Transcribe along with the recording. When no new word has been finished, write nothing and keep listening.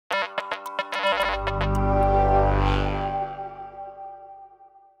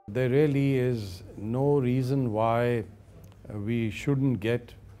There really is no reason why we shouldn't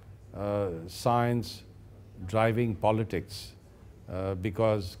get science driving politics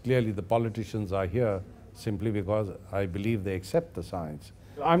because clearly the politicians are here simply because I believe they accept the science.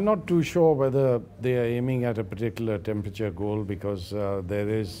 I'm not too sure whether they are aiming at a particular temperature goal because there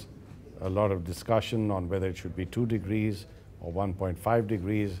is a lot of discussion on whether it should be 2 degrees or 1.5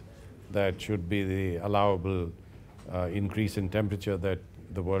 degrees that should be the allowable increase in temperature that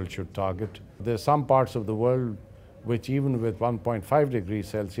the world should target. There are some parts of the world which even with 1.5 degrees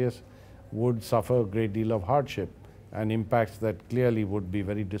Celsius would suffer a great deal of hardship and impacts that clearly would be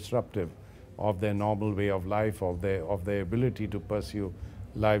very disruptive of their normal way of life, of their ability to pursue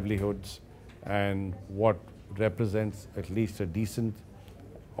livelihoods and what represents at least a decent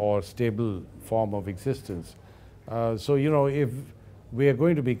or stable form of existence. So, you know, if we are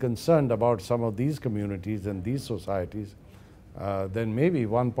going to be concerned about some of these communities and these societies, then maybe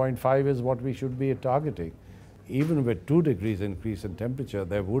 1.5 is what we should be targeting. Even with 2 degrees increase in temperature,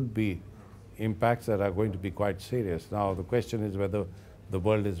 there would be impacts that are going to be quite serious. Now, the question is whether the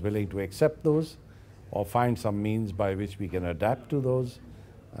world is willing to accept those or find some means by which we can adapt to those.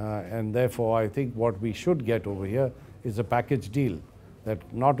 And therefore, I think what we should get over here is a package deal that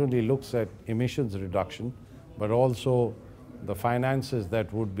not only looks at emissions reduction, but also the finances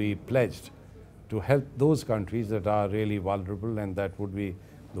that would be pledged to help those countries that are really vulnerable and that would be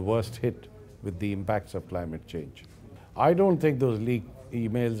the worst hit with the impacts of climate change. I don't think those leaked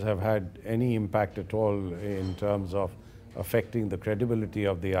emails have had any impact at all in terms of affecting the credibility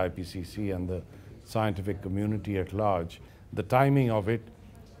of the IPCC and the scientific community at large. The timing of it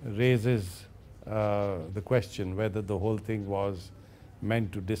raises the question whether the whole thing was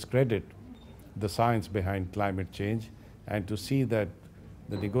meant to discredit the science behind climate change and to see that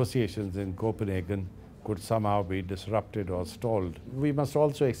the negotiations in Copenhagen could somehow be disrupted or stalled. We must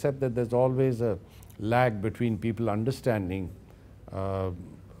also accept that there's always a lag between people understanding a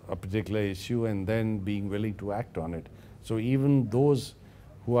particular issue and then being willing to act on it. So even those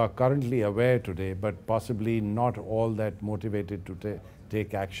who are currently aware today, but possibly not all that motivated to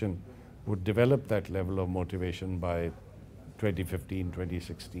take action, would develop that level of motivation by 2015,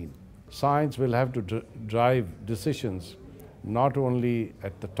 2016. Science will have to drive decisions not only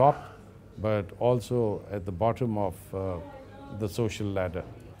at the top, but also at the bottom of the social ladder.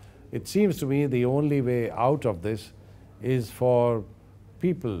 It seems to me the only way out of this is for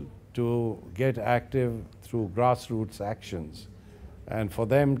people to get active through grassroots actions and for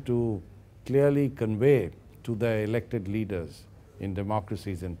them to clearly convey to their elected leaders in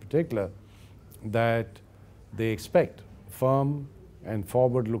democracies in particular that they expect firm and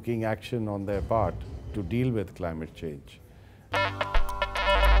forward-looking action on their part to deal with climate change.